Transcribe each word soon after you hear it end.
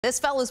This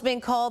fella's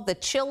being called the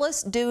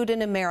chillest dude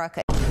in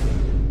America.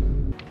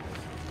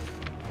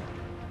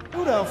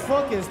 Who the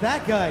fuck is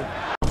that guy?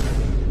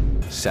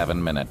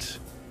 7 minutes.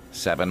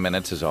 7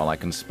 minutes is all I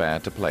can spare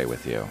to play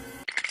with you.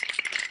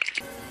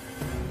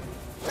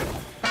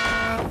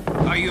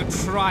 Are you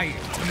trying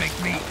to make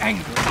me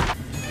angry?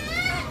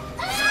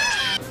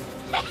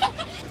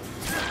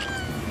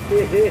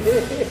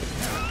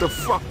 The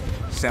fuck?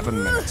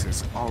 7 minutes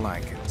is all I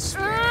can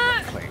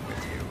spare to play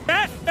with you.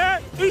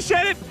 He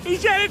said it! He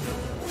said it!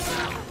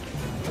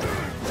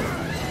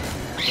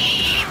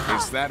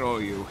 Is that all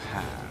you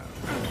have?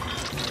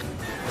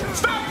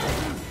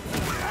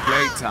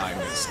 Playtime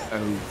is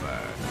over.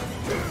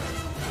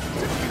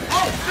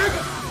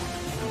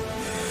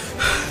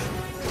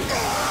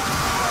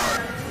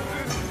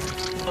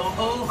 Ho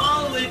ho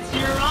ho, it's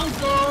your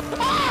uncle!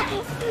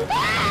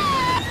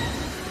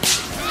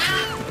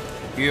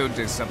 You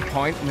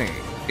disappoint me.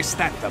 Is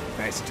that the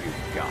best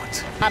you've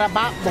got? Bada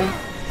bop boom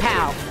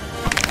pow.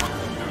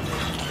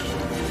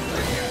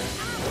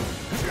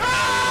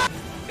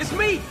 It's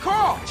me,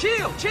 Carl!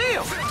 Chill,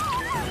 chill!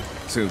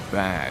 Too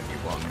bad you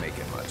won't make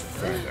it much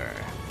further.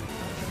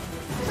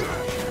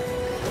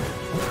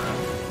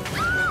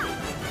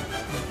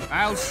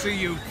 I'll see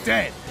you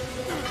dead.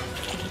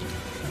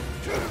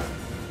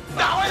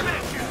 Now, wait a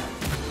minute!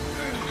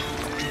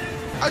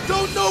 I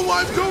don't know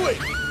what I'm doing!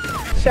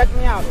 Check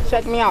me out,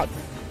 check me out.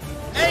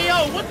 Hey,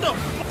 yo, what the?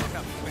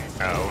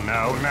 No,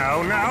 no,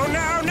 no, no,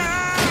 no,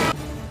 no!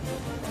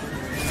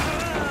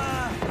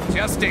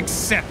 Just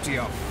accept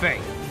your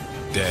fate.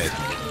 Dead.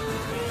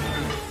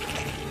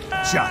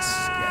 Just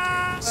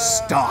getting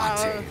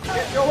started.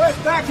 Get your ass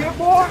back here,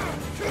 boy!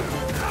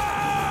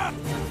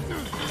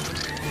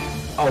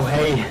 Oh,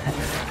 hey.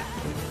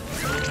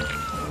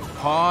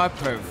 Poor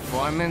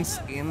performance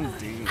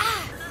indeed.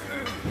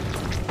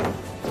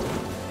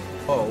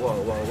 Whoa,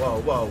 whoa, whoa, whoa,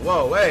 whoa,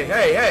 whoa, hey,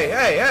 hey, hey,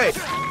 hey, hey!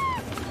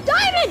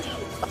 Diamond!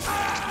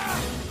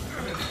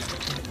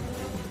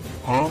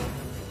 Huh?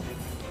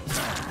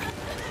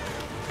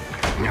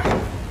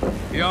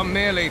 You're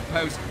merely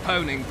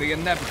postponing the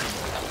inevitable.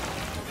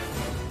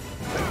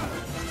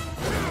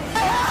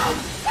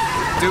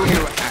 Do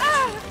you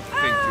actually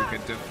think you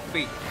can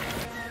defeat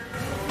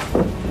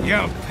me?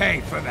 You'll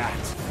pay for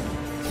that.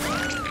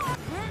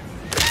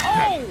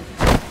 Oh!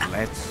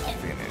 Let's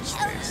finish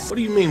this. What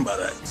do you mean by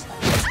that?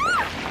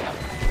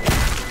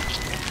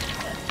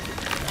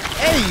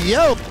 Hey,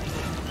 yo!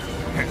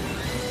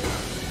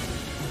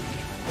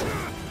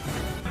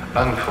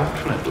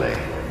 Unfortunately,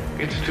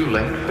 it's too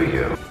late for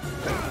you.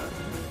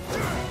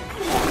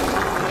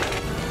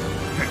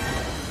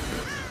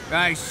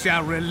 I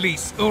shall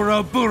release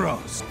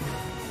Ouroboros.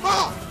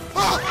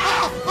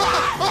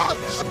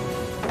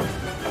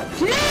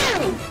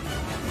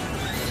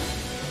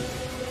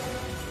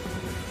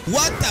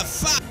 What the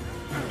fuck?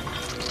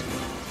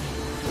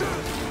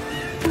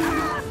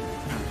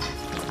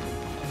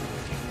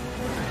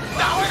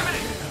 Now, wait a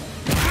minute!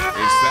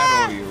 Is that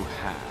all you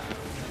have?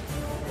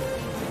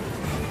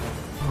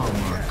 Oh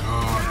my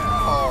god.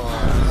 Oh,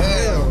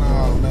 hell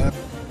no, man.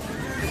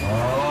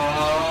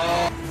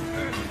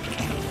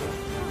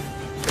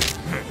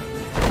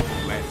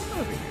 Let's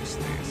finish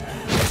this.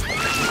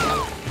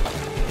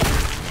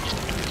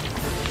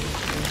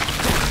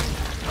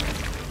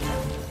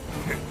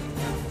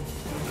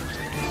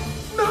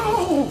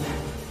 No!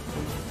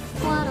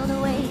 Waddle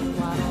away,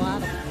 waddle,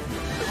 waddle.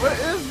 What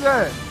is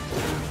that?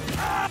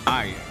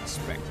 I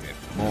expected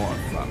more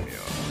from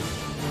you.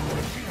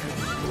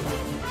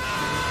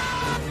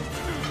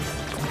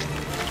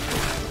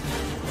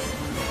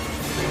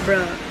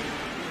 Bruh.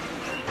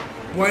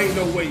 Boy, ain't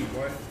no way,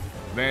 boy.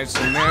 There's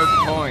no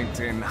point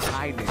in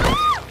hiding.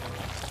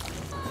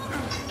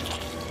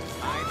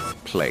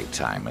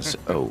 Playtime is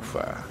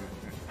over.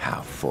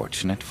 How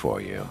fortunate for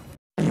you.